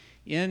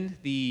in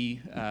the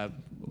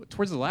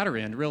towards the latter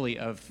end, really,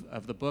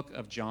 of the book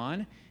of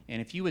John.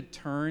 And if you would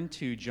turn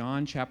to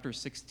John chapter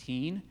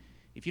 16,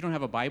 if you don't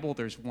have a Bible,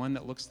 there's one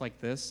that looks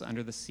like this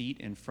under the seat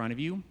in front of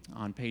you.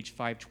 On page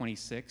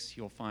 526,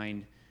 you'll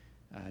find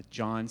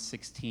John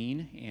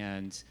 16.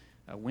 And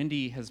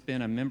Wendy has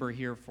been a member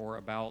here for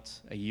about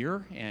a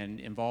year and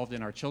involved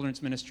in our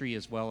children's ministry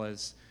as well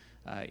as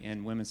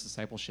in women's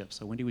discipleship.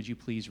 So Wendy, would you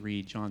please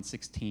read John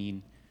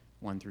 16,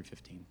 1 through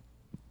 15?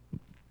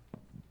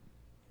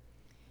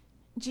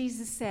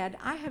 Jesus said,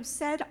 I have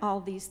said all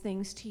these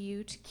things to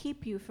you to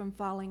keep you from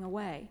falling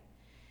away.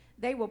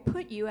 They will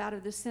put you out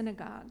of the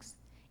synagogues.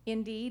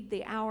 Indeed,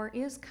 the hour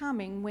is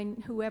coming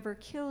when whoever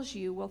kills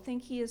you will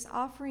think he is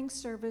offering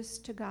service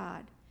to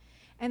God.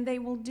 And they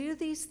will do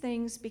these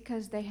things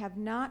because they have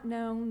not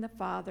known the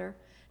Father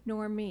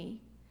nor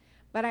me.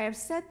 But I have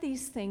said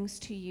these things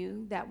to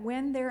you, that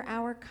when their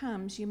hour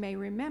comes, you may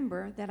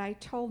remember that I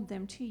told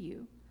them to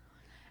you.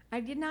 I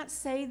did not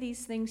say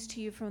these things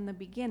to you from the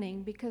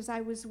beginning because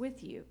I was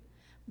with you.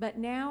 But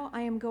now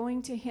I am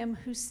going to him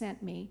who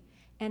sent me,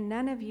 and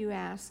none of you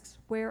asks,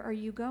 where are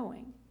you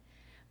going?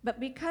 But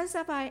because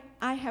I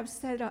have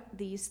said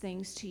these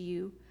things to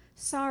you,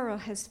 sorrow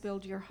has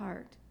filled your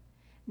heart.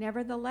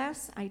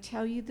 Nevertheless, I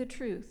tell you the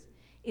truth.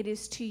 It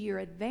is to your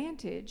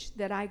advantage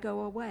that I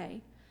go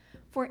away.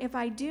 For if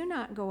I do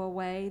not go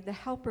away, the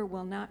Helper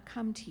will not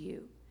come to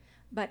you.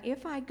 But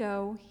if I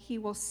go,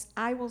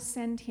 I will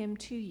send him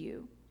to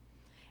you.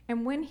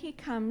 And when he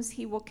comes,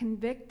 he will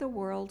convict the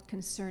world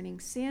concerning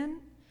sin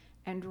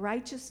and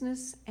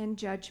righteousness and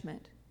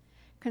judgment.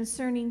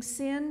 Concerning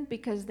sin,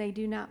 because they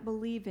do not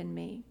believe in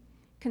me.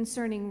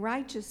 Concerning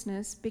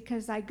righteousness,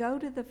 because I go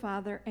to the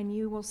Father and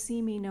you will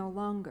see me no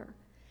longer.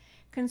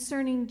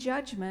 Concerning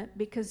judgment,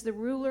 because the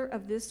ruler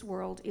of this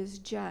world is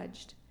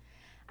judged.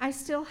 I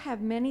still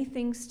have many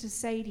things to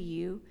say to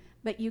you,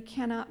 but you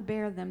cannot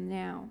bear them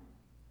now.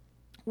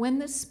 When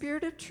the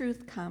Spirit of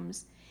truth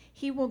comes,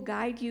 he will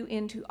guide you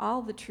into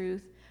all the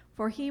truth,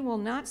 for he will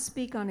not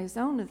speak on his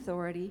own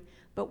authority,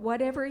 but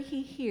whatever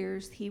he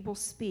hears he will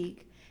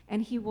speak,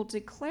 and he will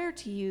declare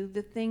to you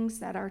the things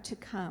that are to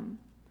come.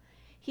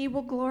 He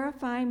will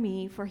glorify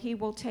me, for he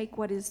will take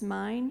what is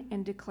mine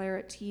and declare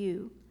it to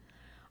you.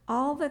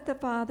 All that the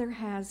Father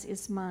has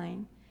is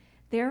mine.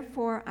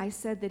 Therefore I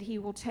said that he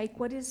will take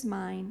what is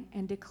mine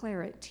and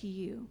declare it to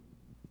you.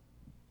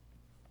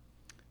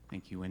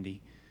 Thank you,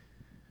 Wendy.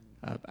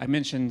 I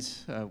mentioned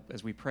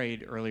as we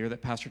prayed earlier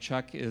that Pastor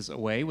Chuck is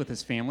away with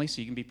his family, so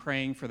you can be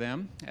praying for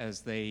them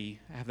as they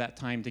have that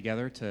time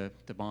together to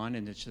bond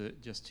and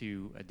just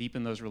to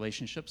deepen those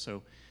relationships,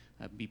 so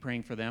be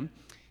praying for them.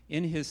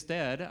 In his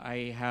stead,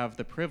 I have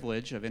the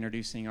privilege of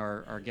introducing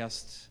our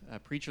guest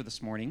preacher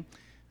this morning,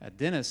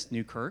 Dennis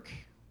Newkirk.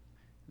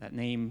 That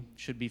name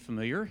should be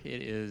familiar.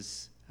 It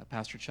is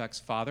Pastor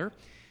Chuck's father.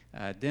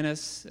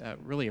 Dennis,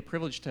 really a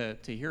privilege to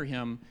hear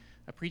him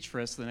preach for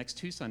us the next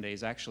 2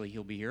 Sundays. Actually,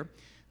 he'll be here.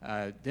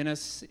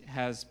 Dennis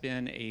has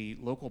been a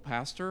local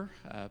pastor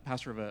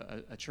of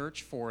a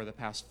church for the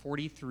past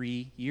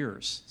 43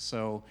 years.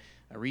 So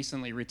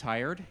recently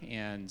retired,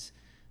 and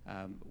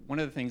one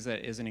of the things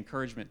that is an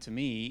encouragement to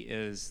me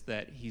is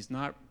that he's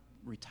not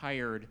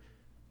retired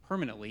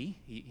permanently.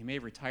 He may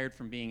have retired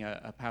from being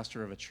a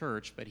pastor of a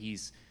church, but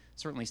he's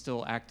certainly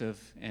still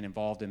active and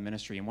involved in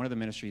ministry. And one of the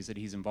ministries that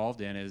he's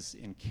involved in is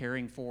in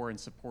caring for and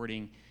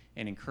supporting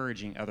and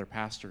encouraging other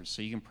pastors.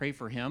 So you can pray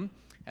for him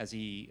as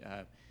he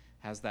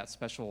has that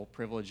special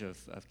privilege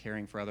of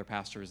caring for other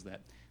pastors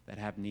that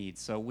have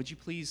needs. So would you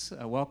please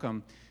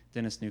welcome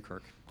Dennis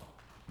Newkirk.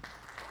 Thank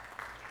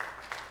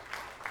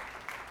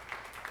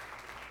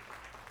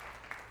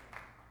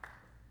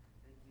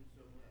you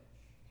so much.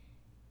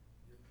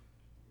 You're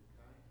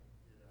kind.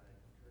 Did I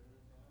turn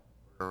this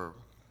off? Are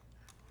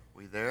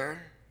we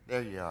there?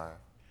 There you are.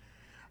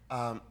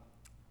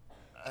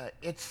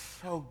 It's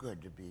so good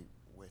to be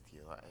with you.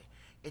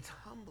 It's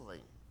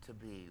humbling to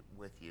be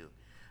with you.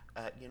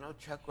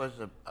 Chuck was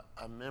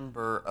a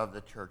member of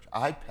the church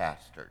I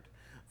pastored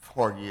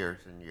for years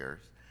and years,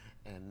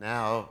 and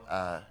now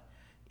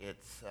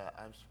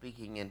I'm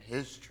speaking in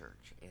his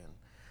church,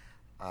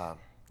 and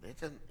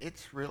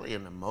it's really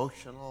an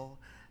emotional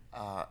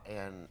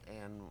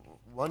and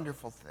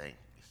wonderful thing.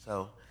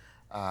 So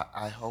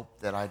I hope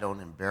that I don't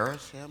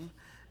embarrass him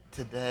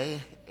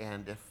today,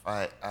 and if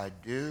I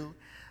do,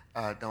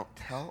 don't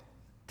tell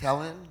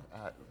him.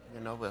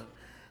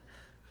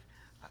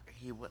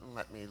 He wouldn't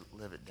let me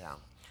live it down.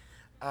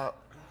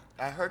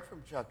 I heard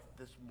from Chuck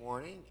this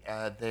morning.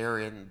 They're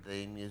in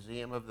the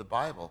Museum of the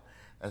Bible,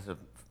 as a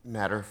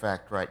matter of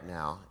fact, right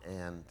now,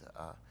 and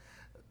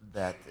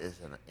that is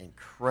an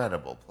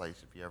incredible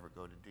place. If you ever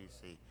go to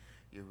D.C.,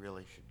 you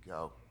really should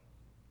go.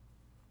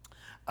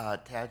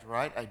 Tad's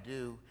right.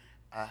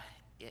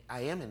 I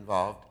am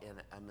involved in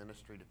a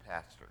ministry to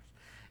pastors,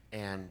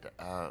 and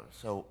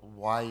so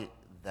why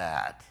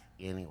that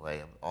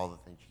anyway? Of all the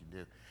things you can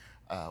do,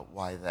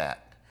 why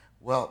that?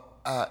 Well,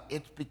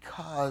 it's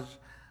because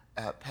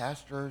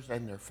pastors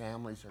and their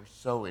families are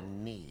so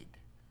in need.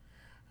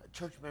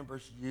 Church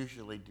members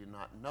usually do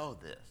not know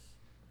this,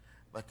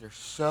 but they're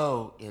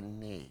so in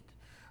need.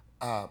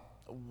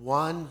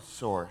 One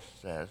source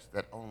says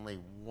that only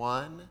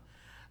 1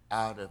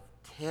 out of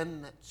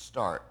 10 that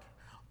start,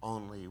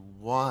 only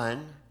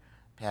one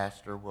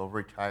pastor will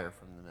retire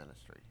from the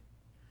ministry.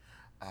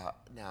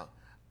 Now,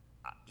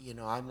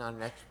 I'm not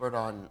an expert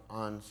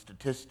on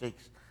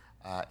statistics,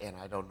 and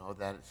I don't know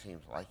that. It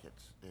seems like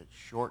it's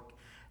short.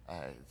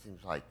 It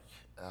seems like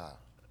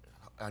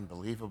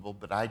unbelievable,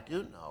 but I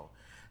do know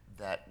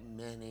that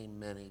many,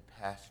 many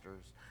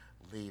pastors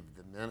leave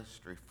the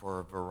ministry for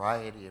a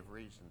variety of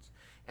reasons.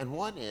 And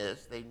one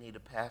is they need a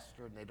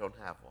pastor and they don't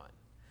have one.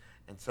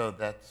 And so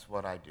that's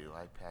what I do.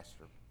 I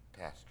pastor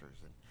pastors,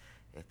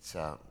 and it's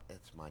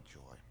my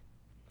joy.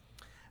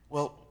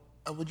 Well,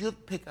 would you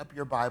pick up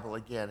your Bible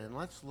again, and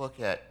let's look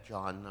at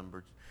John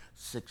number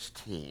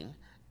 16,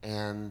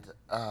 and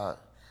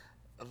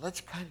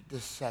let's kind of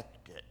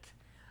dissect it.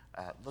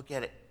 Look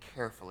at it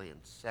carefully in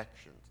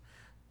sections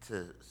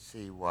to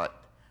see what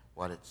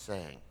it's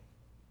saying.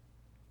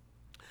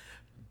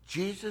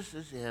 Jesus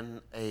is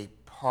in a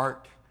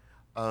part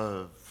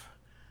of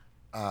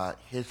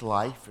his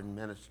life and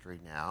ministry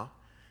now,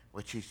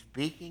 which he's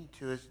speaking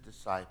to his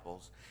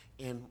disciples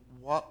in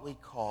what we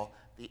call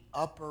the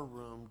upper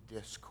room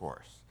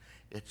discourse.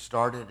 It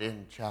started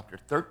in chapter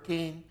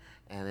 13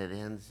 and it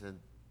ends in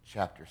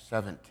chapter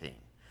 17.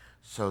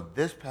 So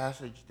this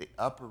passage, the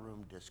upper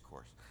room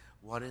discourse,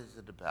 what is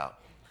it about?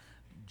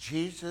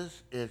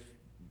 Jesus is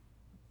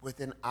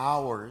within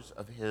hours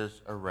of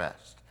his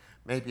arrest,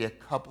 maybe a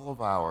couple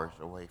of hours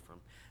away from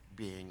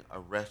being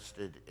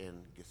arrested in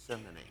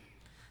Gethsemane.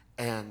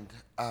 And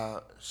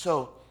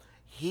so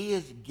he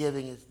is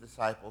giving his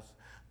disciples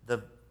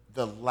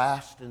the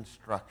last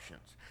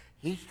instructions.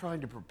 He's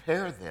trying to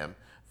prepare them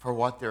for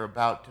what they're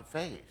about to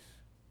face.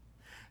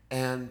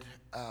 And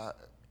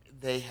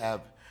they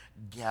have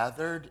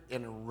gathered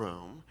in a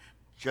room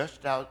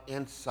just out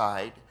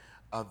inside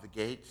of the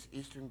gates,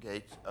 eastern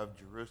gates of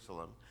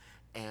Jerusalem,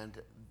 and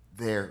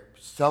they're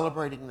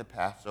celebrating the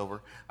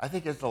Passover. I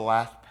think it's the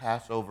last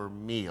Passover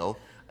meal.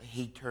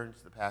 He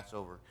turns the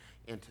Passover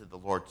into the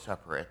Lord's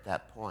Supper at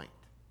that point.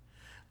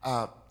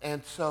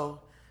 And so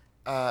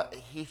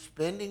he's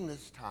spending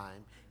this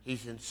time.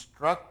 He's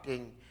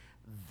instructing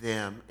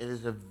them. It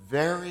is a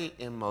very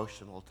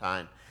emotional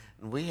time.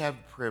 And we have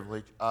the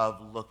privilege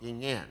of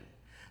looking in.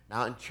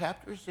 Now, in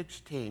chapter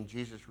 16,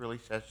 Jesus really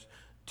says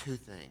two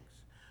things.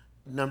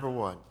 Number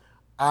one,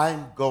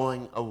 I'm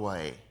going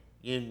away.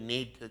 You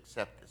need to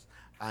accept this.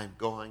 I'm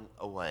going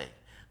away.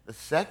 The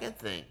second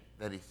thing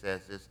that he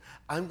says is,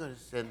 I'm going to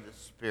send the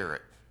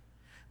Spirit.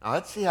 Now,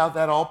 let's see how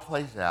that all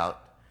plays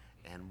out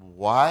and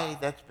why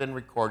that's been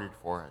recorded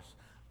for us,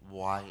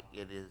 why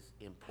it is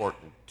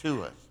important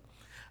to us.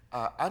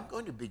 I'm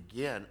going to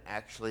begin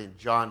actually in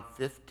John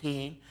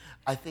 15.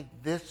 I think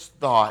this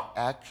thought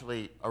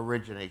actually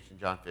originates in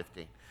John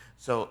 15.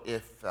 So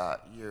if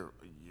your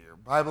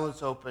Bible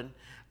is open,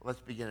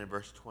 let's begin in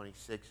verse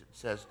 26. It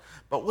says,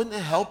 but when the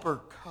Helper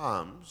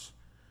comes,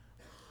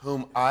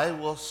 whom I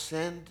will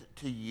send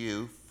to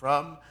you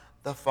from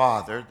the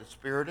Father, the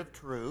Spirit of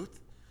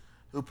truth,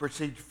 who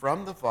proceeds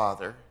from the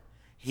Father,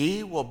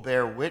 he will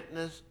bear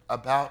witness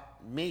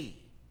about me.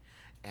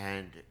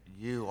 And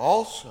you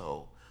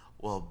also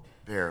will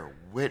bear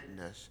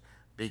witness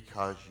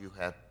because you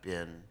have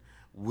been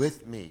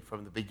with me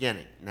from the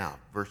beginning. Now,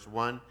 verse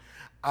 1,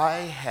 I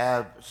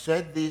have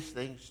said these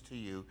things to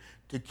you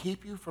to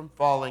keep you from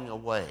falling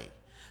away.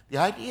 The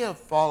idea of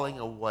falling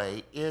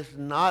away is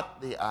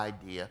not the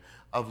idea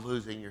of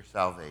losing your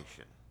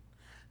salvation.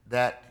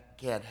 That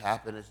can't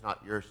happen. It's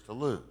not yours to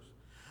lose.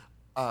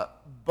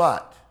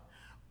 But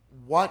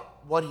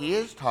what he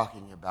is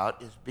talking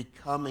about is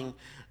becoming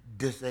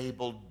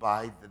disabled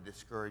by the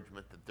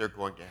discouragement that they're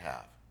going to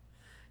have.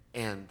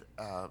 And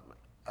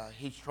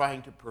he's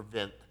trying to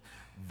prevent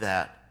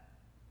that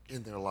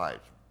in their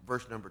lives.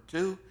 Verse number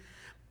 2,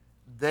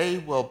 they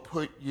will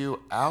put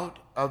you out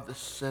of the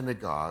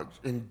synagogues.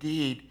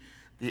 Indeed,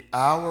 the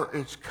hour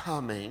is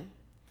coming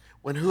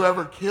when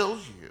whoever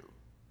kills you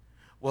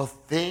will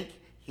think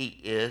he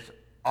is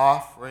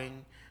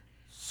offering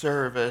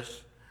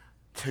service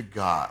to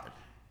God.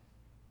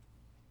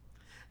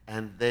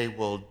 And they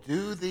will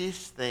do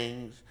these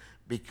things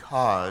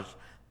because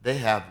they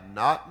have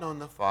not known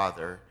the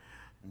Father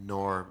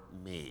nor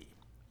me.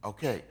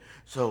 Okay,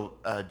 so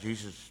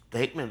Jesus'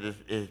 statement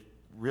is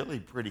really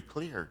pretty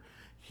clear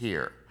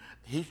here.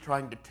 He's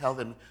trying to tell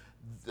them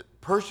the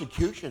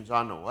persecution's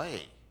on the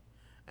way.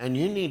 And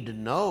you need to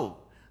know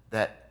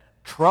that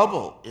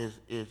trouble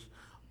is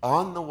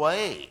on the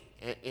way.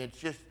 It's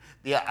just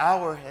the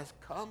hour has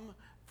come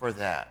for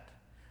that.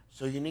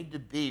 So you need to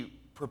be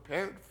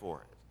prepared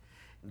for it.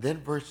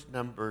 Then verse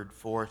number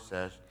 4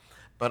 says,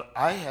 but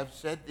I have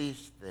said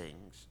these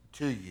things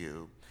to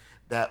you,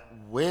 that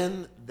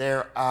when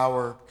their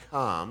hour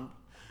comes,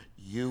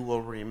 you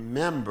will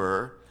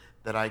remember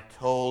that I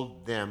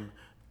told them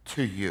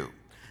to you.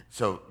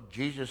 So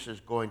Jesus is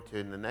going to,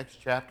 in the next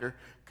chapter,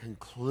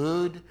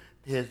 conclude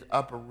his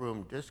upper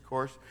room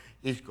discourse.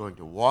 He's going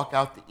to walk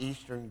out the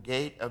eastern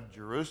gate of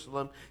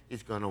Jerusalem.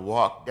 He's going to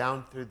walk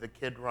down through the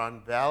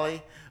Kidron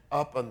Valley,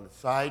 up on the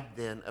side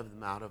then of the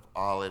Mount of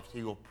Olives.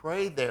 He will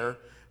pray there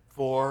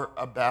for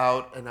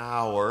about an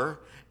hour,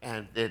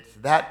 and it's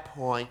that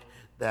point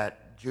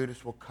that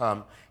Judas will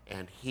come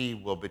and he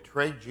will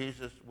betray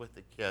Jesus with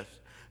a kiss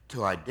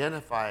to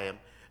identify him,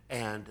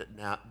 and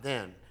now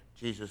then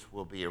Jesus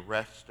will be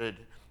arrested.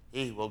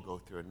 He will go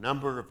through a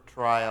number of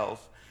trials,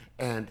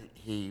 and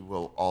he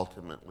will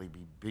ultimately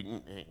be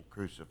beaten and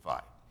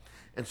crucified.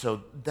 And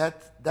so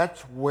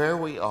that's where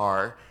we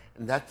are,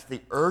 and that's the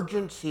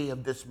urgency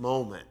of this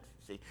moment.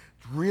 See,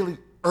 it's really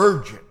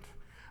urgent.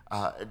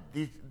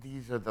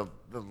 These are the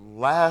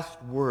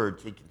last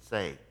words he can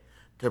say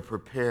to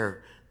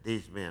prepare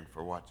these men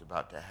for what's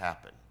about to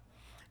happen.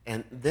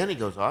 And then he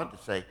goes on to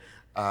say,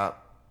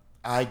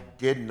 I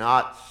did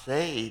not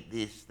say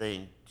these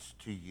things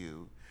to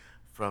you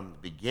from the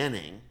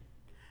beginning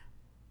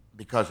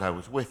because I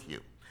was with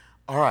you.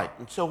 All right,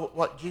 and so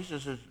what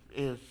Jesus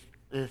is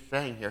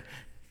saying here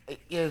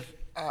is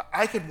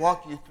I could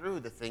walk you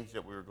through the things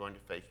that we were going to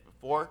face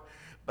before,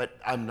 but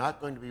I'm not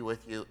going to be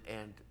with you,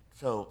 and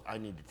so I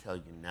need to tell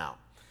you now.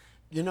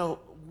 You know,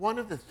 one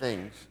of the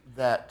things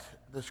that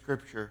the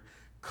Scripture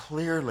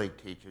clearly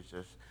teaches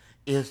us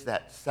is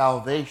that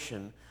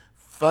salvation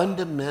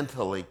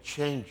fundamentally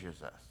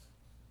changes us.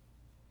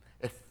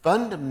 It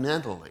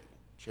fundamentally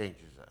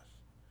changes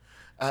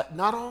us.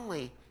 Not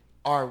only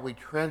are we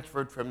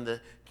transferred from the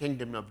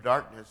kingdom of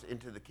darkness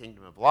into the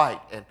kingdom of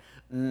light, and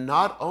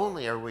not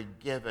only are we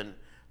given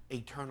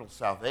eternal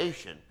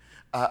salvation,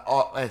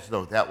 as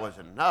though that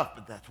wasn't enough,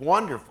 but that's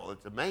wonderful,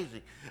 it's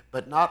amazing.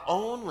 But not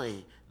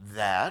only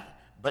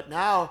that, but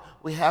now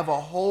we have a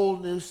whole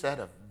new set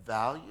of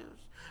values,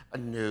 a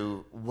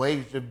new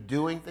ways of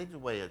doing things,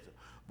 ways of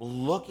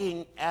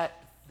looking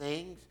at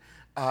things.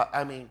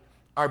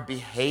 Our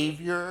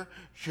behavior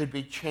should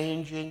be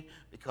changing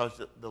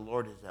because the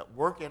Lord is at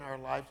work in our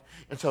lives.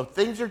 And so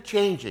things are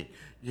changing,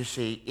 you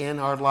see, in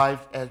our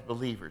lives as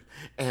believers.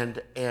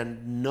 And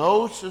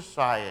no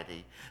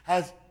society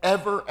has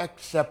ever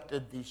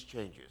accepted these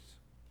changes.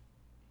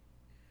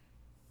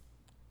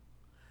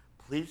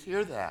 Please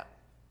hear that.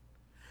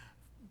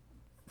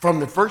 From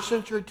the first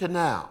century to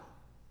now,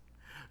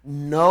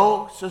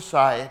 no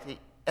society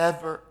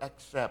ever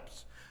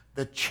accepts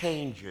the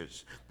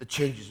changes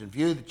in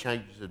view, the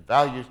changes in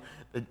values,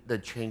 the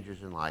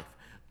changes in life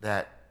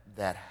that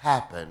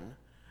happen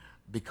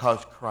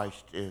because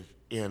Christ is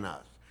in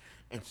us.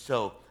 And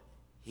so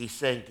he's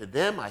saying to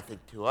them, I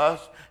think to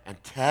us,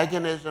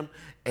 antagonism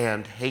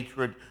and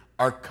hatred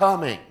are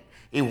coming.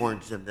 He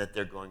warns them that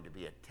they're going to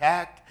be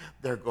attacked,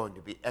 they're going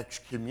to be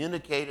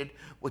excommunicated,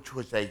 which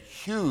was a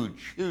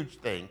huge, huge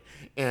thing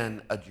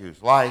in a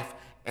Jew's life,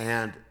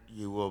 and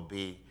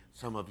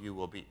some of you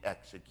will be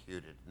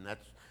executed. And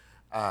that's,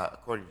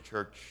 according to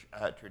church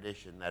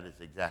tradition, that is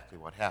exactly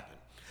what happened.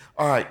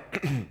 All right.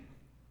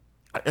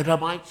 And I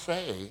might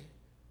say,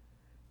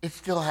 it's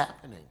still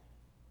happening.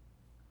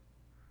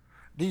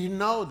 Do you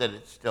know that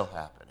it's still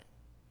happening?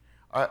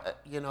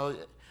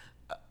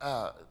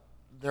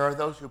 There are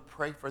those who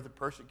pray for the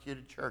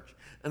persecuted church,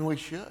 and we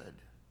should.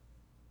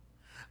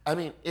 I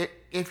mean,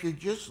 if you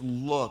just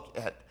look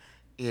at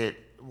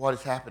what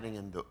is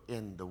happening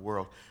in the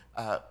world,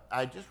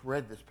 I just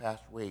read this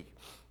past week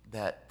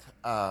that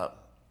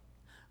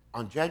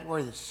on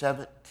January the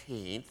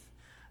 17th,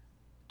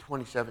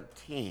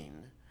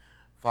 2017,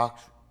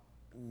 Fox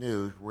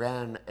News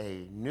ran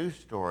a news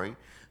story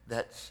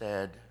that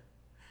said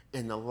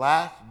in the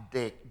last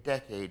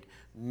decade,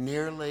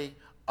 nearly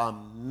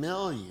 1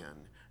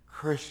 million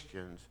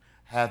Christians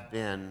have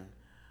been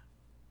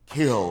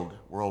killed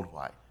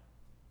worldwide.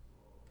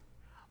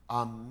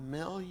 1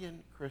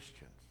 million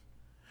Christians.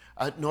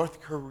 North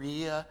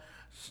Korea,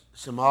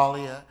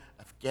 Somalia,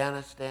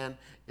 Afghanistan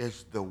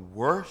is the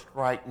worst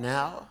right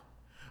now,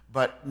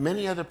 but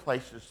many other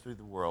places through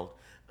the world,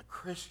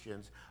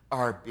 Christians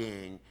are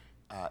being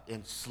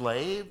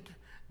enslaved,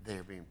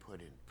 they're being put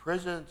in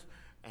prisons,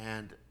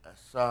 and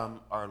some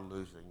are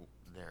losing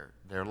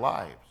their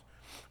lives.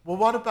 Well,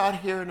 what about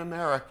here in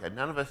America?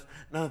 None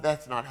of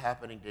that's not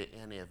happening to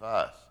any of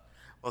us.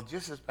 Well,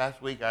 just this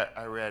past week,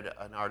 I read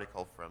an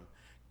article from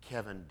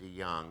Kevin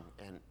DeYoung,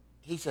 and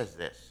he says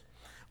this: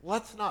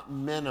 let's not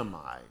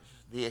minimize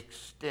the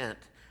extent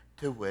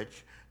to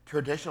which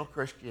traditional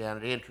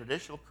Christianity and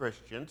traditional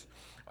Christians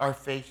are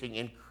facing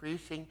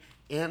increasing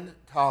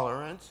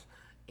intolerance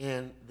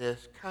in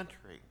this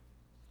country.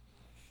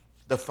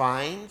 The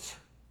fines,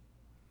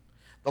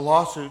 the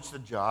lawsuits, the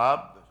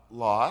job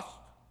lost,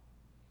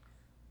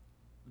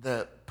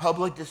 the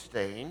public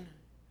disdain,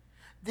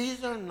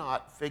 these are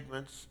not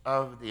figments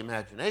of the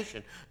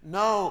imagination.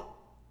 No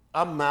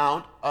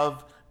amount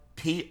of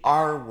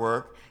PR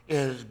work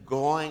is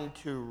going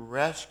to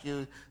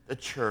rescue the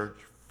church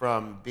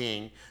from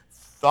being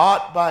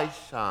thought by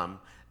some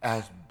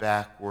as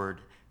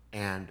backward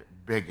and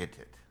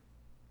bigoted.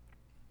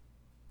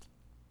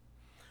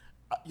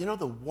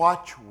 The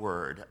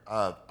watchword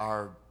of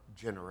our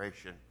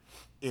generation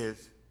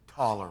is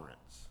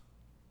tolerance.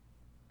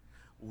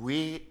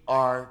 We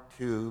are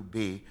to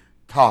be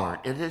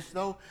tolerant. It is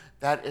though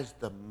that is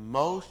the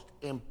most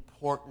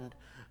important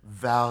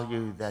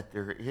value that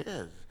there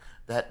is,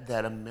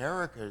 that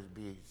America is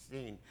being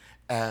seen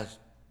as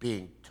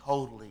being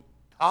totally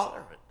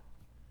tolerant.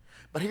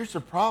 But here's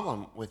the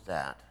problem with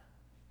that.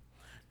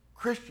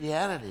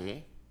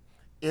 Christianity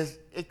is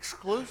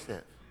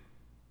exclusive.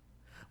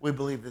 We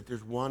believe that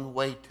there's one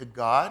way to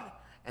God,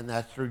 and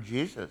that's through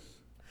Jesus.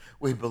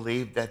 We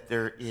believe that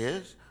there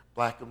is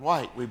black and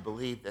white. We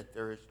believe that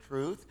there is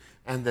truth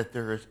and that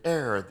there is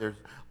error. There's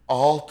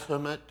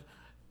ultimate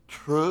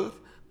truth.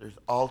 There's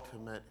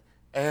ultimate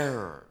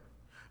error.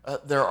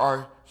 There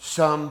are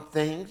some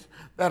things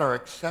that are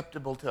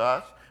acceptable to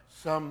us,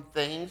 some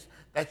things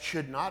that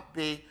should not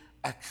be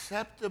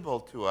acceptable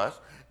to us.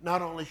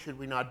 Not only should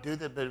we not do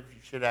that, but we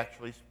should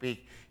actually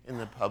speak in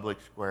the public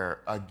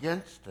square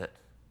against it.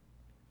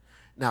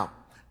 Now,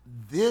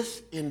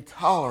 this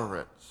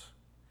intolerance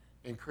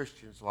in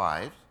Christians'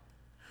 lives,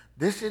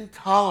 this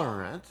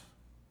intolerance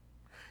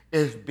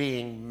is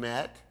being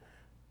met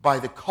by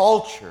the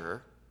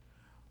culture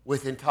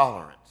with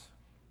intolerance.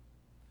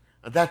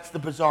 And that's the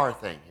bizarre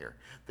thing here.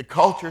 The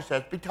culture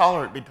says, be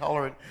tolerant, be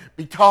tolerant,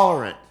 be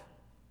tolerant.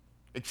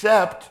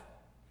 Except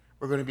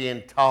we're going to be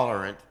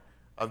intolerant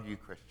of you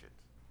Christians.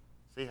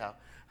 See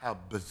how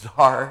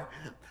bizarre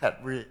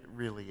that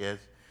really is?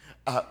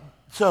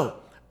 So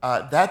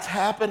that's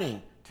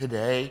happening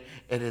today.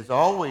 It has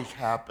always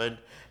happened.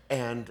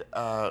 And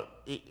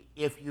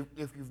if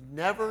you've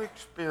never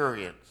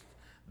experienced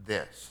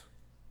this,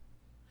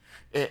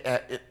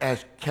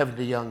 as Kevin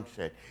DeYoung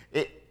said,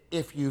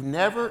 if you've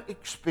never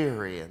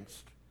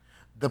experienced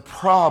the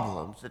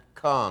problems that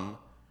come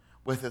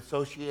with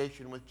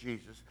association with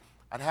Jesus,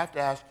 I'd have to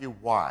ask you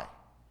why.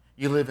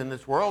 You live in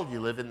this world, you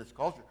live in this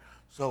culture.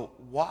 So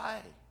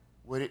why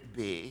would it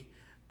be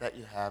that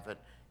you haven't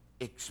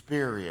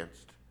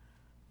experienced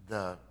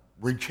the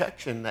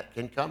rejection that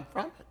can come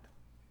from it?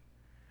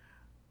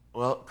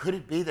 Well, could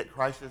it be that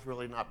Christ is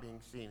really not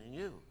being seen in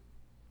you?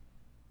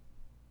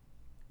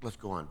 Let's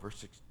go on,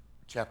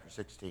 chapter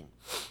 16.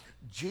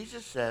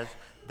 Jesus says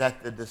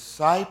that the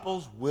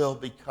disciples will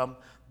become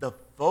the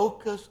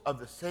focus of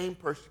the same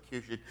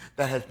persecution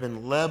that has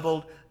been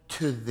leveled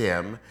to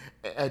them,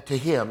 to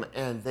him,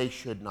 and they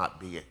should not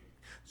be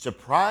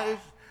surprised.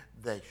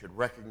 They should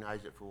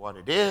recognize it for what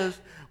it is.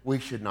 We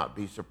should not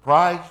be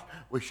surprised.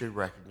 We should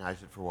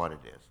recognize it for what it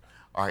is.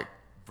 All right,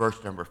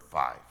 verse number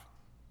 5.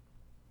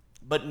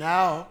 But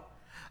now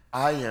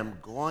I am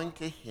going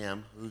to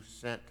him who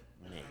sent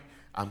me.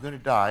 I'm going to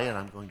die and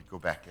I'm going to go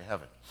back to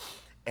heaven.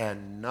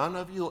 And none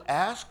of you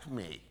asked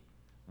me,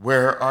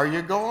 where are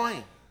you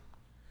going?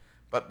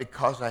 But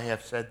because I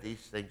have said these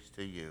things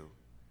to you,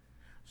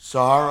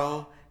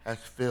 sorrow has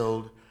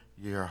filled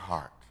your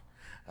heart.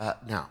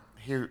 Now,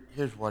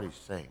 here's what he's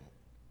saying.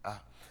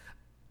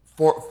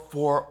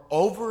 For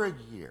over a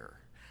year,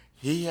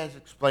 he has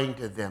explained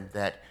to them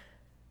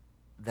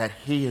that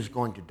he is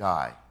going to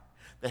die,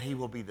 that he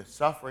will be the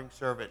suffering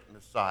servant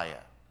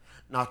Messiah,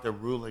 not the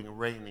ruling,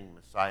 reigning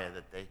Messiah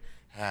that they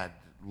had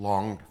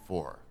longed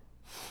for.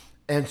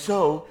 And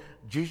so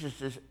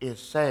Jesus is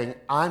saying,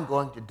 I'm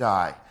going to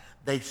die.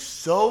 They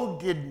so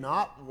did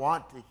not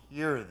want to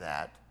hear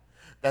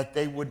that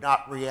they would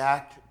not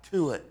react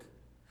to it.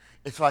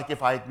 It's like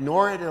if I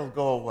ignore it, it'll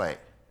go away.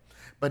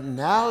 But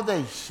now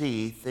they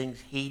see things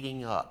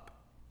heating up.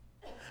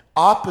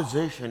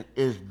 Opposition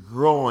is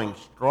growing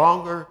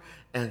stronger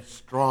and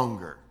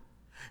stronger.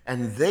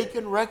 And they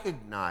can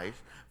recognize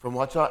from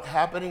what's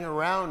happening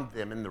around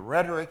them and the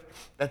rhetoric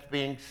that's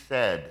being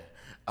said,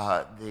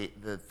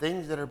 the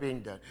things that are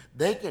being done,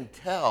 they can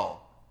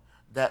tell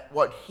that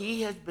what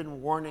he has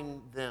been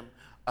warning them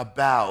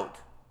about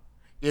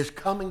is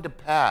coming to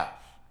pass.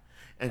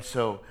 And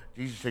so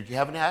Jesus said, you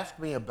haven't asked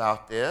me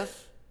about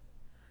this.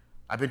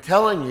 I've been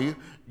telling you,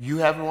 you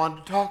haven't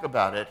wanted to talk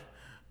about it,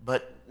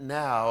 but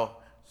now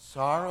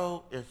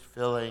sorrow is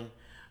filling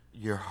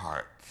your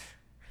heart.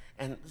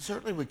 And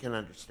certainly we can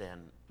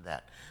understand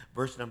that.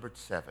 Verse number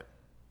 7.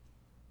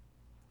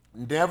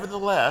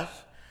 Nevertheless,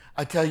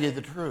 I tell you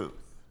the truth.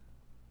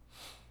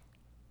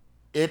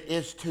 It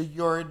is to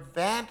your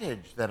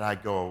advantage that I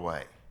go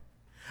away.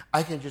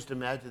 I can just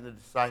imagine the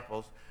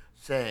disciples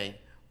saying,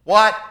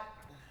 What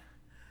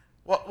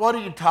are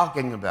you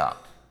talking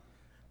about?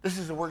 This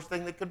is the worst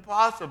thing that could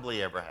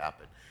possibly ever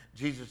happen.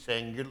 Jesus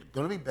saying, you're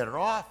going to be better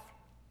off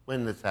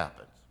when this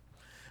happens.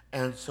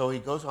 And so he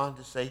goes on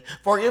to say,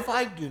 for if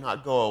I do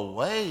not go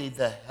away,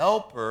 the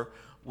helper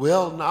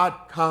will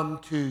not come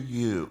to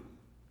you.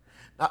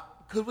 Now,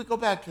 could we go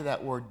back to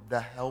that word, the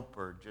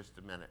helper, just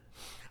a minute?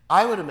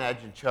 I would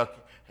imagine Chuck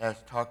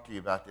has talked to you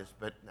about this,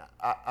 but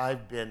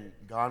I've been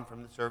gone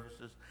from the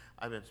services.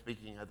 I've been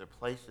speaking other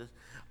places.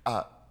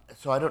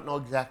 So I don't know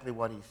exactly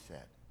what he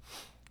said.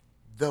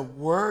 The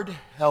word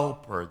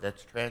helper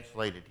that's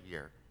translated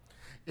here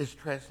is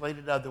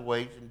translated other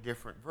ways in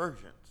different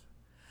versions.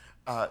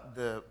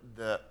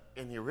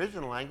 In the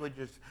original language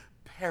is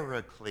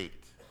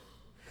paraclete,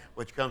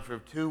 which comes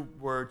from two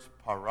words,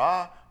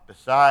 para,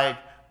 beside,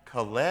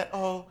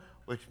 kaleo,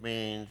 which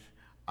means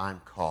I'm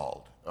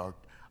called, or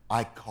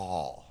I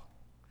call.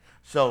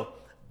 So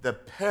the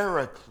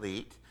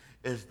paraclete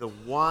is the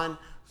one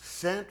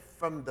sent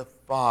from the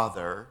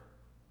Father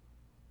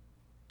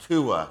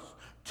to us,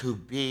 to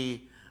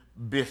be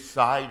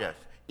beside us,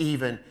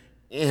 even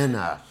in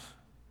us,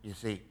 you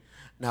see.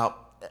 Now,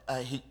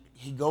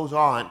 he goes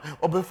on.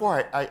 Well,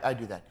 before I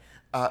do that,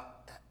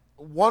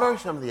 what are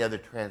some of the other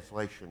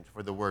translations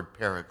for the word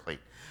paraclete?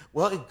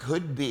 Well, it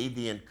could be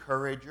the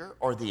encourager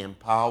or the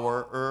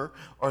empowerer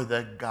or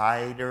the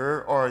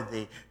guider or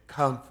the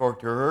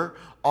comforter.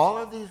 All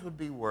of these would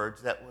be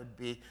words that would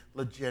be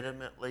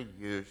legitimately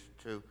used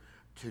to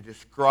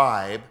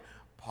describe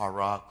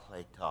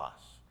parakletos.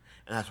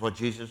 And that's what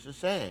Jesus is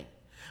saying.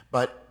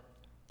 But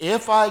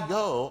if I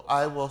go,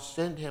 I will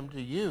send him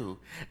to you.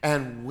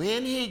 And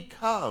when he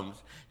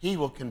comes, he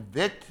will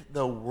convict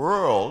the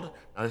world.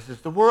 Now, this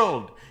is the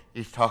world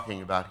he's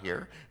talking about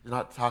here. He's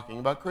not talking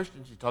about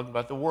Christians. He's talking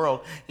about the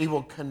world. He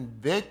will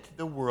convict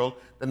the world,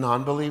 the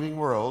non-believing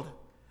world,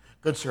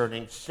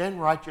 concerning sin,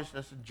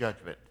 righteousness, and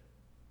judgment.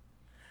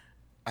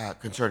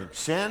 Concerning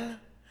sin,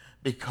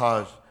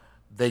 because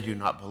they do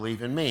not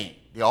believe in me.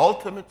 The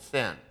ultimate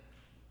sin.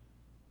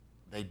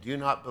 They do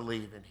not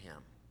believe in him.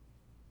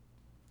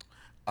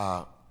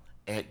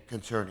 And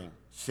concerning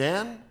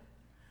sin,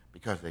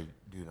 because they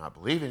do not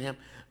believe in him.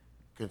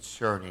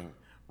 Concerning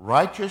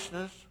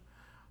righteousness,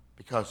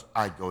 because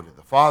I go to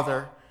the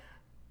Father,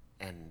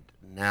 and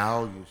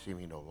now you see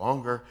me no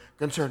longer.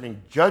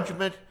 Concerning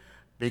judgment,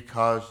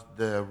 because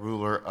the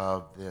ruler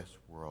of this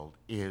world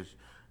is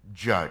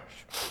judged.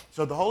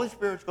 So the Holy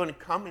Spirit is going to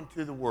come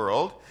into the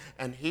world,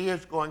 and he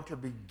is going to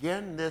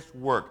begin this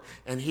work,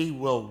 and he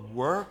will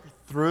work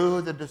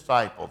through the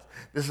disciples.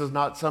 This is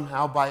not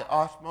somehow by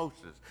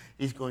osmosis.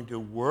 He's going to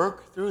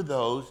work through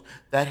those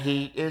that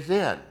he is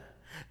in,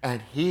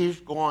 and he's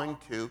going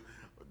to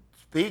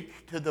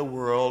speak to the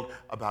world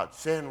about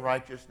sin,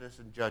 righteousness,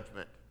 and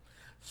judgment.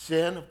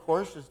 Sin, of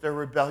course, is their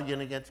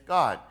rebellion against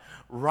God.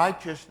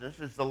 Righteousness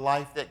is the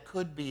life that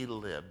could be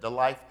lived, the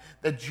life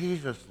that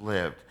Jesus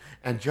lived.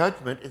 And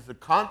judgment is the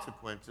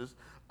consequences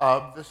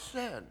of the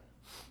sin.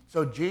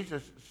 So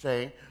Jesus is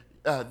saying,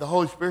 the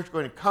Holy Spirit's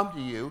going to come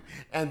to you,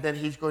 and then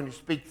he's going to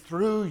speak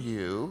through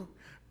you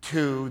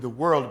to the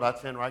world about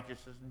sin,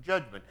 righteousness, and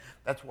judgment.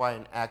 That's why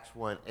in Acts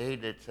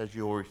 1:8 it says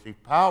you will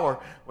receive power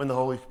when the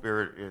Holy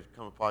Spirit is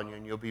come upon you,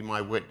 and you'll be my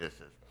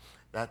witnesses.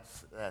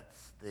 That's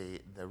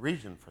the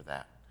reason for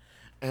that.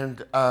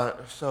 And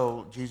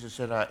so Jesus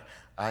said,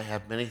 I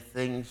have many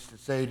things to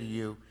say to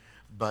you,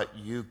 but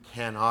you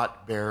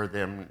cannot bear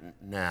them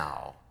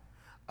now.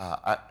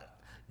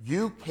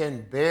 You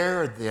can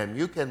bear them.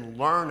 You can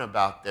learn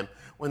about them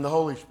when the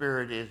Holy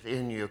Spirit is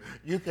in you.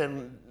 You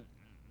can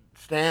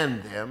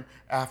stand them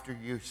after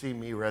you see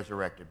me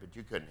resurrected, but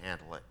you couldn't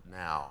handle it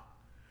now.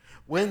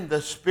 When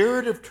the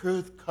Spirit of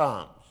truth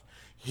comes,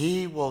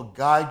 he will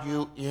guide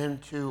you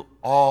into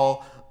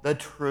all the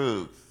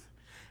truth.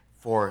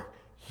 For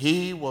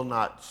he will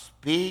not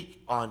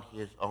speak on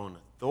his own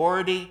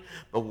authority,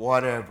 but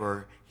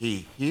whatever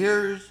he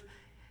hears,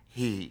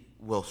 he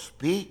will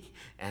speak,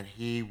 and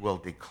he will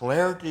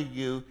declare to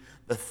you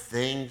the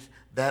things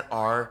that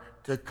are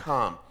to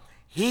come.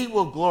 He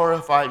will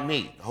glorify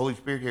me. The Holy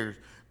Spirit here is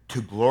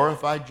to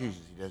glorify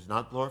Jesus. He does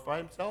not glorify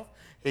himself.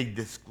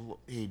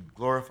 He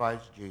glorifies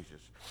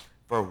Jesus.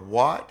 For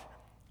what?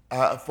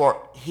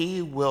 For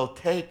he will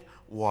take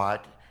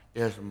what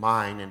is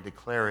mine and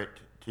declare it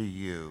to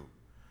you.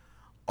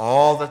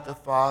 All that the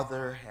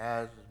Father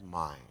has is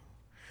mine.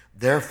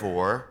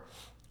 Therefore,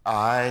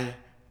 I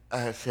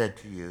said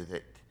to you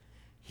that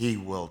he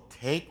will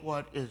take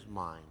what is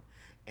mine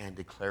and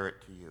declare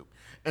it to you.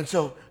 And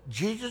so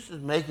Jesus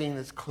is making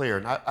this clear,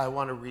 and I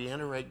want to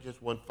reiterate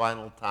just one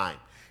final time.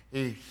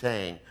 He's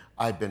saying,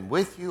 I've been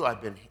with you,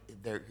 I've been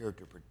here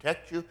to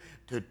protect you,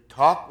 to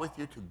talk with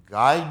you, to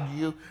guide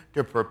you,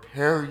 to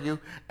prepare you,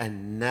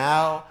 and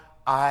now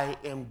I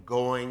am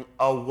going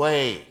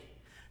away.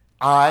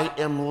 I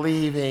am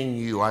leaving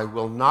you. I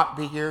will not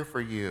be here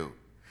for you.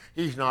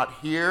 He's not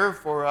here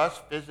for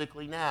us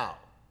physically now.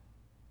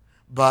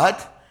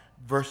 But,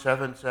 verse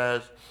 7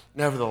 says,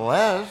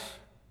 nevertheless,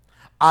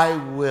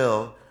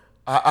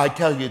 I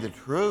tell you the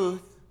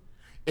truth.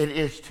 It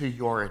is to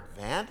your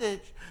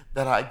advantage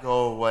that I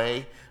go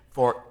away.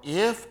 For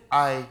if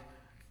I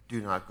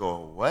do not go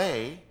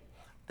away,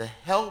 the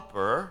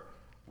Helper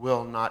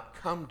will not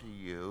come to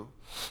you.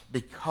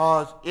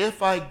 Because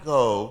if I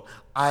go,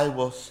 I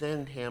will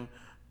send him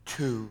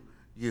to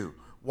you.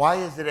 Why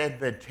is it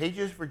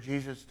advantageous for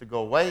Jesus to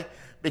go away?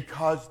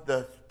 Because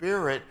the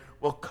Spirit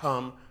will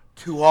come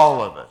to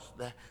all of us.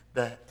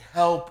 The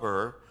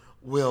Helper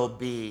will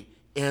be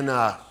in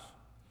us.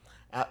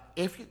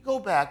 If you go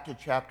back to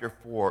chapter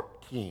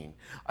 14,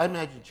 I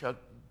imagine Chuck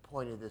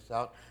pointed this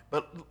out,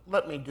 but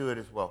let me do it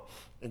as well.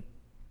 In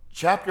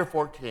chapter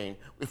 14,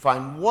 we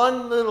find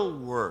one little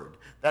word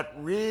that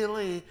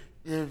really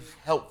is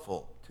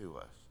helpful to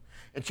us.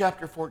 In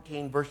chapter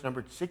 14, verse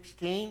number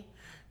 16,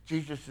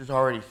 Jesus has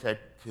already said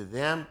to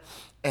them,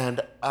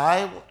 and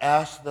I will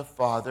ask the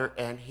Father,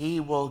 and he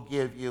will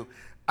give you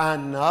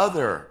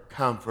another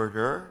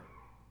comforter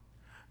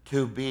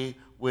to be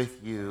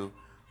with you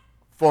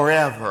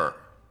forever.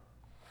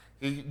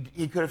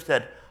 He could have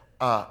said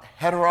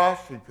heteros,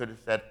 he could have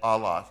said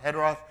allos.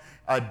 Heteros,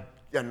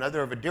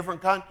 another of a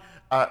different kind,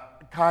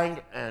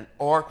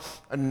 or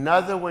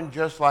another one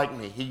just like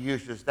me. He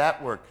uses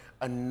that word.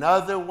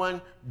 Another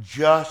one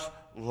just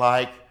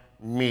like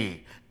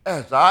me.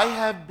 As I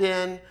have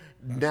been,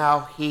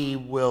 now he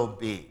will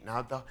be.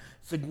 Now the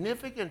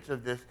significance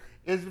of this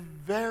is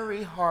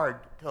very hard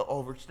to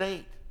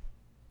overstate.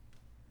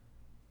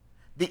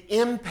 The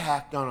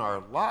impact on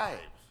our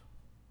lives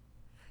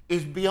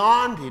is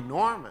beyond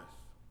enormous.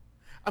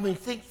 I mean,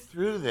 think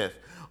through this.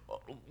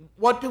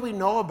 What do we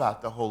know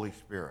about the Holy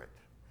Spirit?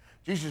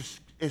 Jesus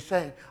is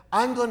saying,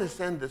 I'm going to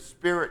send the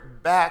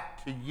Spirit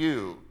back to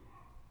you,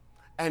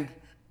 and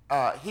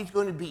he's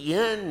going to be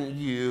in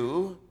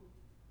you.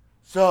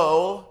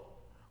 So,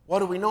 what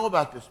do we know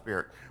about the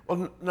Spirit?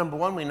 Well, number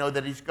one, we know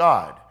that he's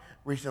God.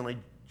 Recently,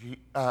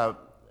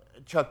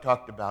 Chuck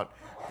talked about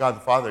God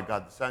the Father,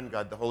 God the Son,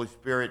 God the Holy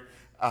Spirit,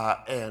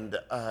 and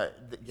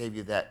gave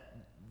you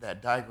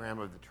that diagram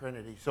of the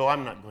Trinity. So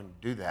I'm not going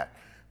to do that.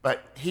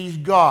 But he's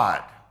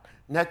God.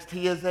 Next,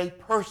 he is a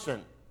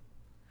person.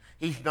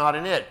 He's not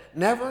an it.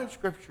 Never in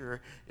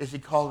Scripture is he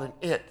called an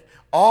it.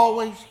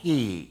 Always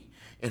he.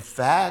 In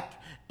fact,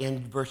 in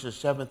verses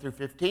 7 through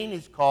 15,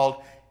 he's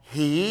called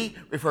he,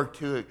 referred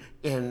to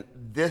in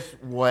this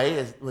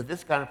way, with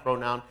this kind of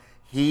pronoun.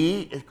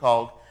 He is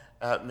called,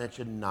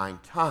 mentioned 9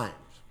 times.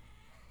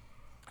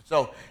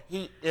 So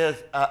he is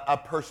a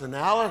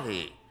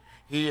personality.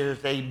 He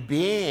is a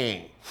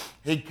being.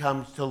 He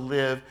comes to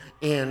live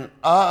in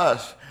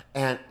us.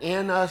 And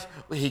in us,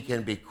 he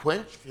can be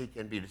quenched. He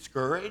can be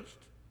discouraged.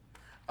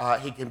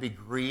 He can be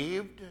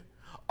grieved.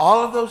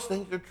 All of those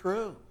things are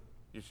true,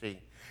 you see.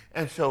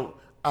 And so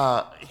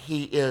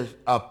he is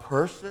a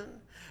person,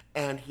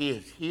 and he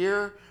is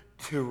here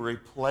to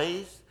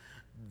replace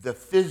the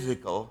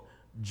physical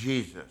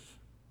Jesus.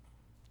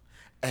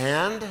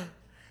 And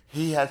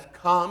he has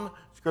come,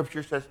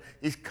 Scripture says,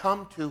 he's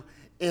come to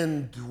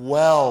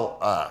indwell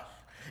us.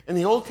 In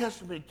the Old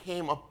Testament, he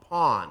came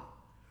upon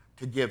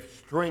to give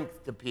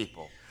strength to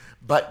people.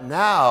 But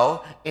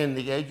now, in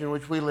the age in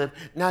which we live,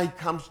 now he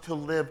comes to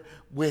live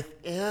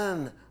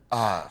within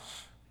us.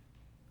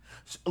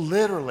 So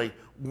literally,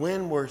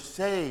 when we're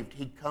saved,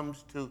 he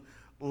comes to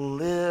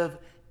live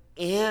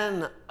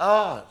in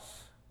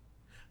us.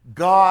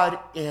 God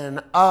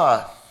in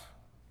us.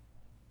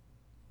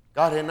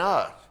 God in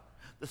us.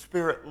 The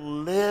Spirit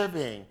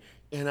living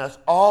in us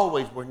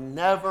always. We're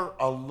never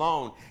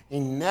alone. He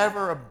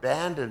never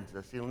abandons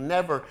us. He'll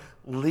never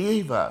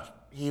leave us.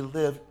 He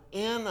lives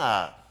in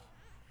us.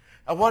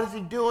 Now, what is he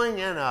doing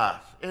in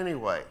us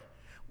anyway?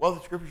 Well,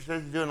 the Scripture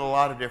says he's doing a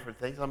lot of different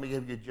things. Let me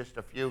give you just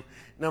a few.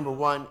 Number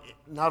one,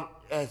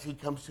 not as he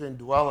comes to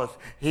indwell us,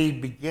 he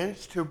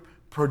begins to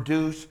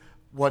produce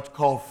what's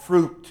called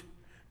fruit.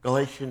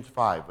 Galatians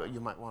 5. You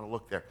might want to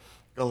look there.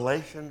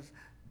 Galatians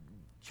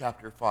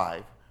chapter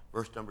 5,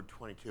 verse number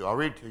 22. I'll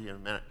read it to you in a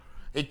minute.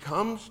 He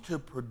comes to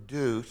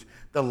produce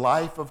the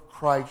life of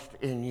Christ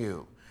in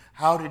you.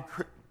 How did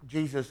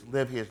Jesus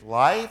live his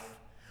life?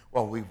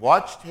 Well, we've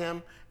watched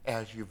him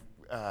as you've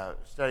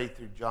studied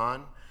through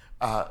John.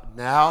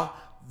 Now,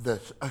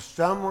 a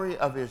summary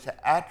of his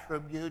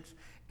attributes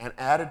and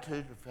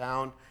attitudes are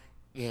found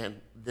in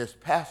this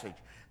passage.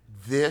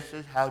 This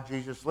is how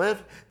Jesus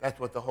lived. That's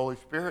what the Holy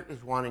Spirit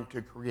is wanting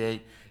to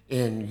create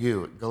in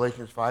you.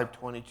 Galatians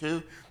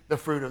 5:22, the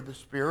fruit of the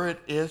Spirit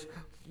is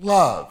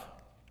love,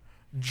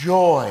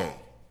 joy.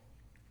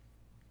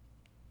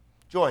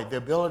 Joy, the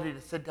ability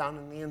to sit down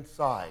on the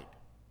inside.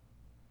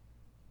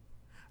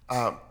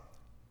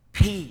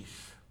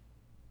 Peace.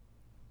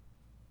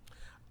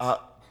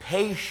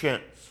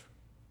 Patience.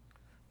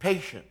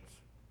 Patience.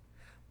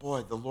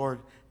 Boy, the Lord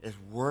is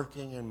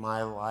working in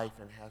my life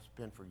and has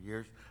been for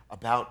years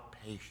about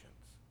patience.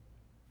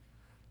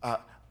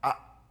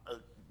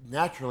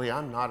 Naturally,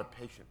 I'm not a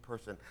patient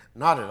person.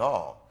 Not at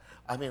all.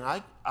 I mean,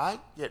 I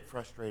get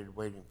frustrated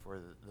waiting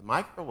for the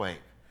microwave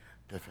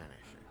to finish.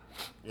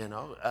 You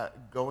know,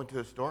 go into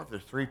a store. If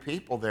there's 3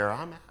 people there,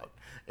 I'm out.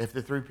 If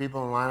there's 3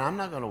 people in line, I'm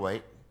not going to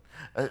wait.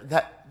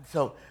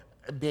 So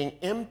being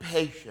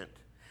impatient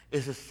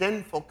is a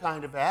sinful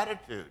kind of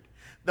attitude.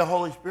 The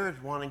Holy Spirit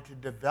is wanting to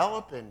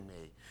develop in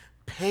me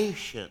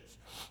patience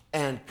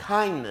and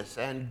kindness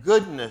and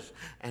goodness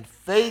and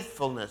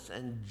faithfulness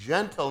and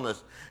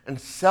gentleness and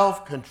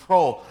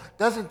self-control.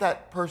 Doesn't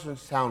that person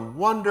sound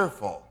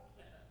wonderful?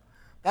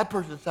 That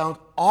person sounds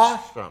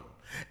awesome.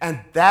 And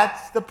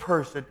that's the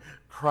person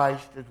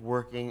Christ is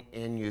working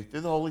in you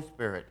through the Holy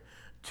Spirit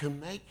to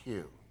make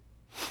you.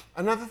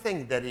 Another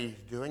thing that he's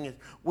doing is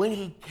when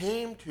he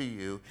came to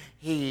you,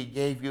 he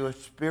gave you a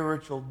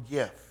spiritual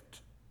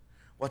gift.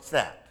 What's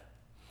that?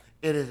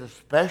 It is a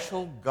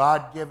special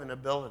God-given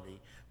ability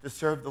to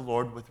serve the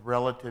Lord with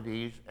relative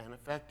ease and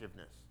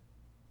effectiveness.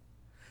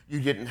 You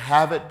didn't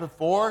have it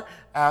before.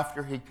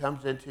 After he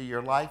comes into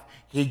your life,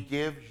 he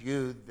gives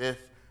you this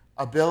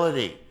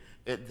ability.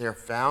 They're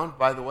found,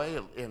 by the way,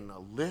 in a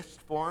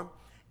list form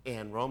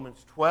in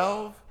Romans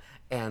 12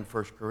 and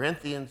 1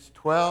 Corinthians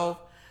 12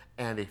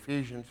 and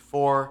Ephesians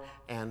 4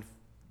 and,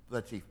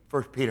 1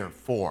 Peter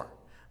 4.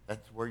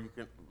 That's where you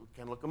can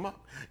look them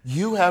up.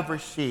 You have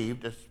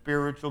received a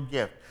spiritual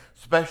gift,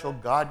 special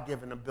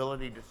God-given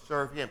ability to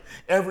serve him.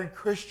 Every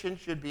Christian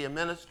should be a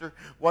minister.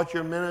 What's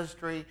your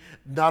ministry?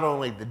 Not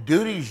only the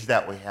duties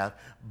that we have,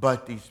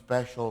 but these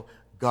special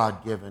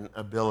God-given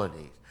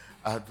abilities.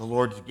 The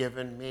Lord's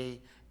given me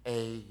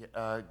a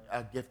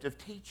gift of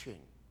teaching.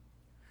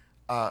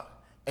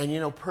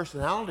 And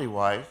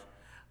personality-wise,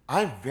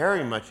 I'm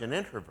very much an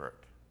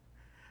introvert.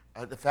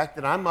 The fact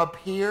that I'm up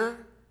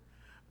here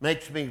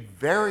makes me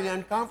very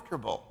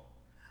uncomfortable.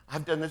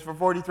 I've done this for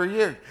 43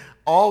 years.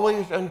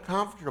 Always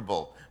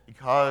uncomfortable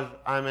because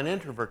I'm an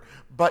introvert.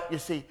 But you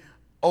see,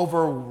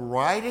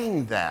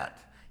 overriding that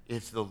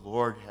is the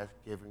Lord has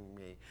given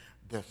me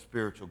the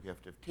spiritual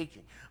gift of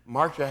teaching.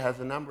 Marcia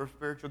has a number of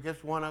spiritual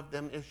gifts. One of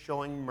them is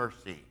showing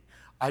mercy.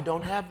 I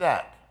don't have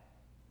that.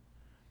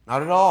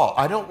 Not at all.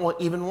 I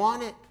don't even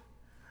want it.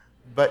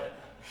 But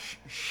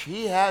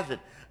she has it.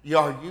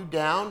 Are you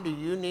down? Do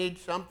you need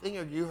something?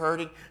 Are you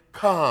hurting?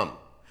 Come.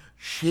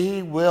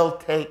 She will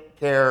take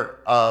care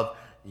of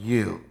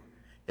you.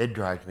 It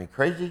drives me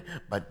crazy,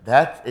 but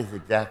that is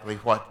exactly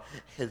what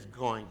is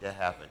going to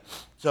happen.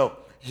 So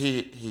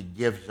he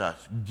gives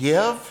us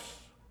gifts.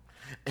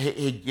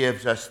 He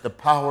gives us the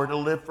power to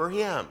live for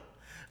him.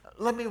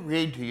 Let me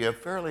read to you a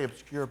fairly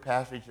obscure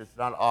passage that's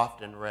not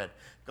often read.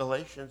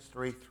 Galatians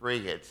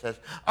 3:3. It says,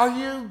 "Are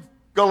you,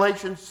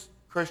 Galatians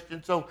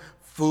Christians, so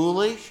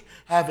foolish,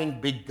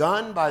 having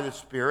begun by the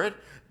Spirit,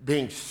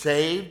 being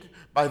saved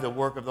by the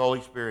work of the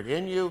Holy Spirit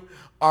in you?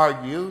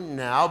 Are you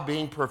now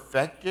being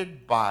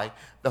perfected by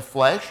the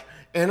flesh?"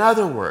 In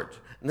other words,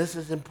 and this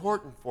is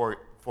important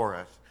for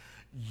us,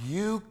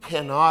 you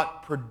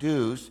cannot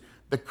produce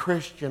the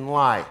Christian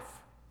life.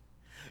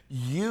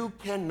 You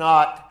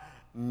cannot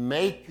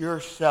make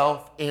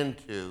yourself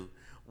into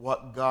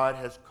what God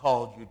has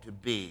called you to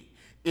be.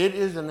 It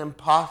is an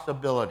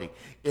impossibility.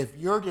 If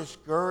you're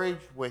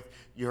discouraged with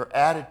your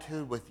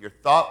attitude, with your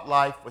thought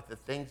life, with the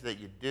things that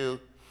you do,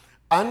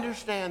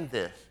 understand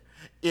this.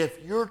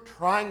 If you're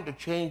trying to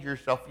change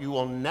yourself, you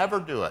will never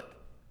do it.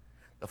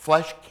 The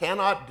flesh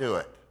cannot do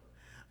it.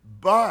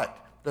 But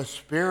the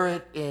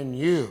Spirit in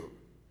you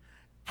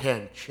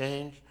can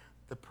change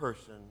the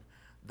person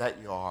that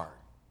you are.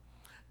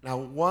 Now,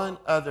 one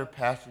other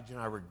passage, and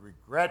I would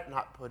regret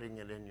not putting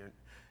it in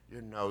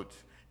your notes,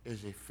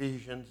 is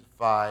Ephesians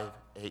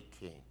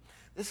 5:18.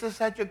 This is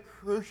such a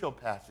crucial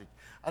passage.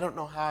 I don't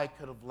know how I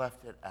could have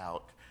left it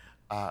out,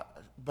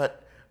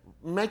 but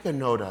make a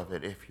note of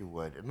it if you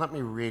would, and let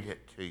me read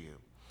it to you.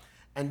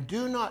 "And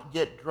do not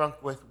get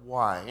drunk with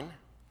wine,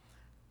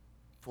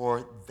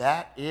 for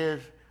that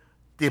is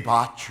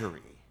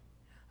debauchery."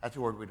 That's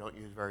a word we don't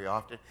use very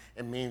often.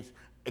 It means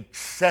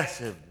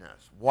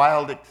excessiveness,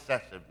 wild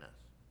excessiveness.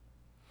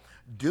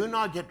 "Do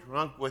not get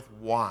drunk with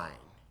wine,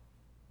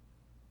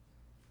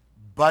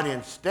 but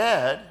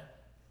instead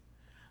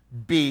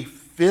be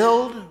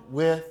filled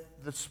with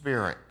the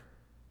Spirit."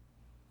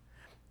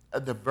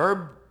 The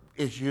verb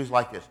is used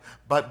like this: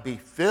 but be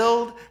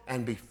filled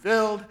and be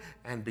filled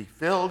and be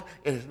filled.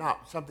 It is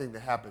not something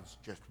that happens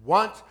just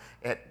once.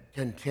 It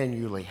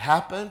continually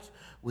happens.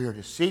 We are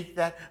to seek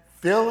that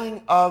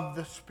filling of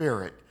the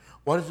Spirit.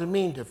 What does it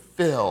mean to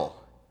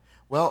fill?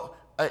 Well,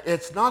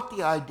 it's not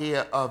the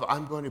idea of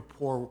I'm going to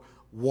pour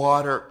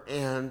water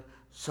in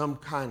some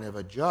kind of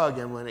a jug,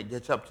 and when it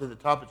gets up to the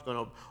top, it's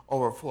going to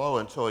overflow,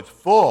 and so it's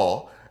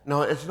full.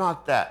 No, it's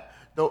not that.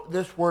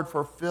 This word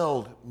for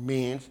filled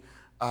means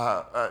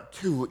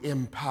to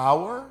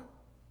empower,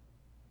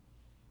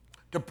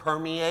 to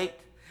permeate.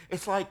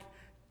 It's like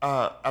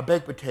a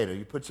baked potato.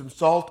 You put some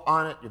salt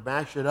on it, you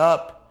mash it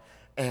up,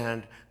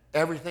 and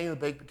everything in the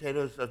baked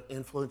potato is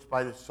influenced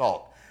by the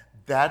salt.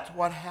 That's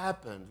what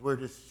happens. We're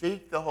to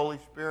seek the Holy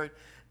Spirit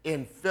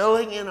in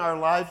filling in our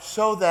lives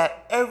so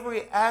that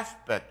every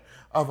aspect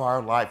of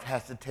our life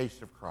has the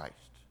taste of Christ.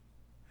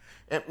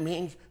 It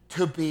means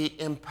to be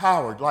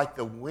empowered, like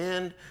the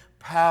wind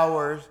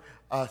powers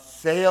a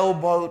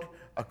sailboat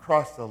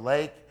across the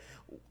lake.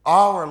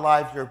 Our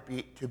lives are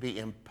to be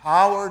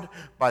empowered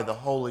by the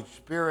Holy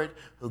Spirit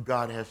who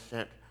God has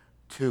sent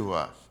to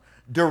us.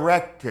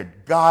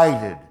 Directed,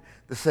 guided,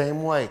 the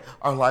same way.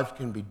 Our lives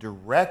can be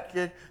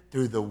directed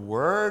through the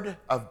Word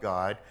of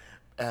God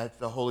as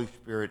the Holy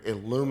Spirit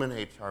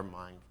illuminates our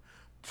minds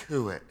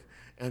to it.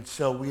 And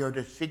so we are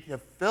to seek the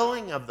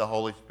filling of the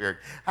Holy Spirit.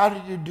 How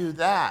do you do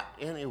that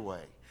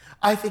anyway?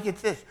 I think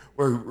it's this.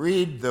 We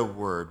read the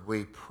Word.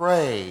 We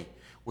pray.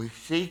 We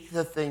seek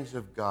the things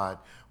of God.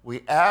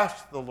 We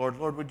ask the Lord,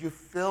 Lord, would you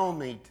fill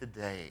me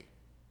today?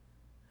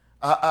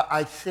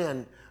 I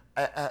sin.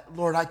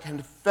 Lord, I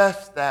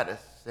confess that as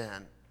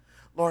sin.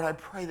 Lord, I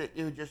pray that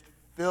you just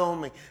fill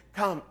me.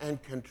 Come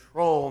and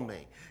control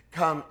me.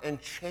 Come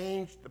and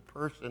change the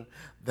person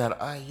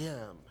that I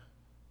am.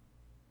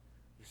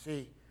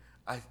 see,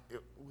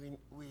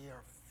 we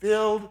are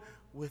filled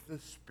with the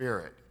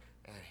Spirit,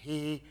 and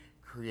he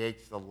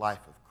creates the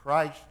life of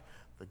Christ,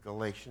 the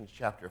Galatians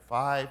chapter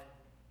 5,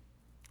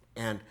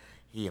 and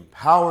he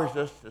empowers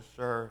us to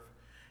serve,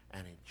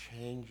 and he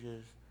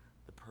changes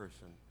the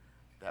person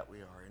that we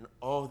are. And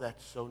oh,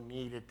 that's so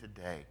needed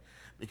today,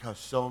 because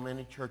so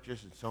many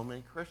churches and so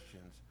many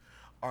Christians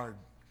are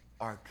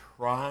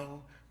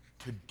trying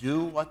to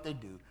do what they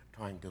do,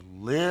 trying to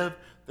live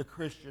the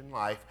Christian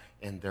life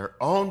in their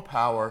own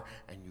power,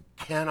 and you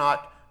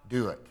cannot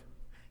do it.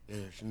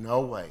 There's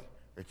no way.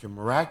 It's a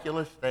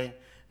miraculous thing,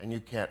 and you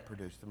can't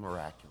produce the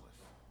miraculous.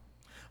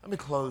 Let me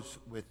close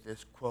with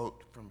this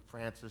quote from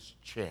Francis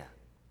Chan.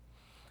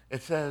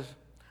 It says,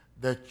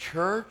 "The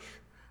church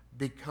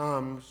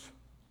becomes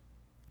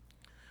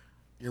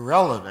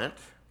irrelevant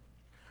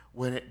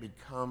when it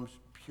becomes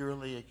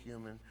purely a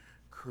human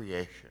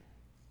creation.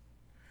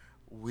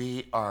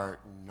 We are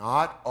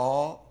not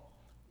all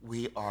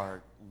we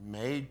are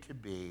made to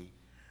be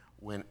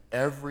when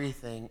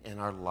everything in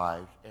our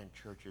lives and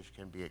churches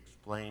can be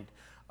explained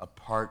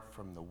apart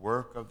from the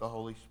work of the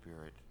Holy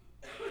Spirit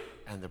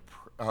and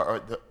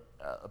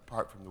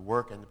apart from the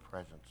work and the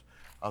presence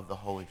of the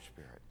Holy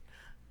Spirit.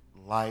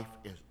 Life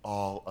is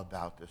all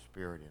about the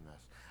Spirit in us."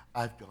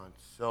 I've gone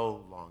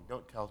so long.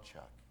 Don't tell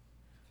Chuck,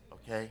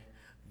 okay?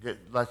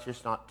 Let's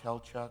just not tell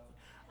Chuck.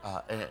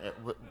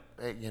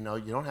 You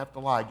don't have to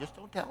lie. Just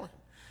don't tell him,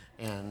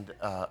 and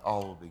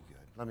all will be good.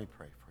 Let me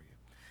pray for you.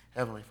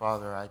 Heavenly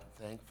Father, I'm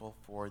thankful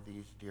for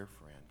these dear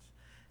friends,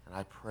 and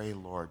I pray,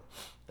 Lord,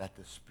 that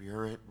the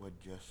Spirit would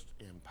just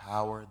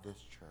empower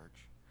this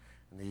church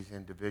and these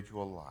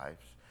individual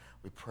lives.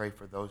 We pray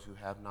for those who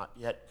have not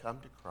yet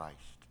come to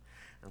Christ,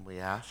 and we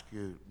ask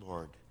you,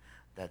 Lord,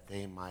 that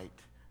they might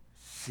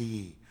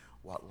see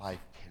what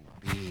life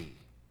can be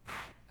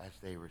as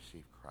they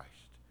receive Christ.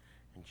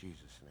 In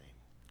Jesus' name.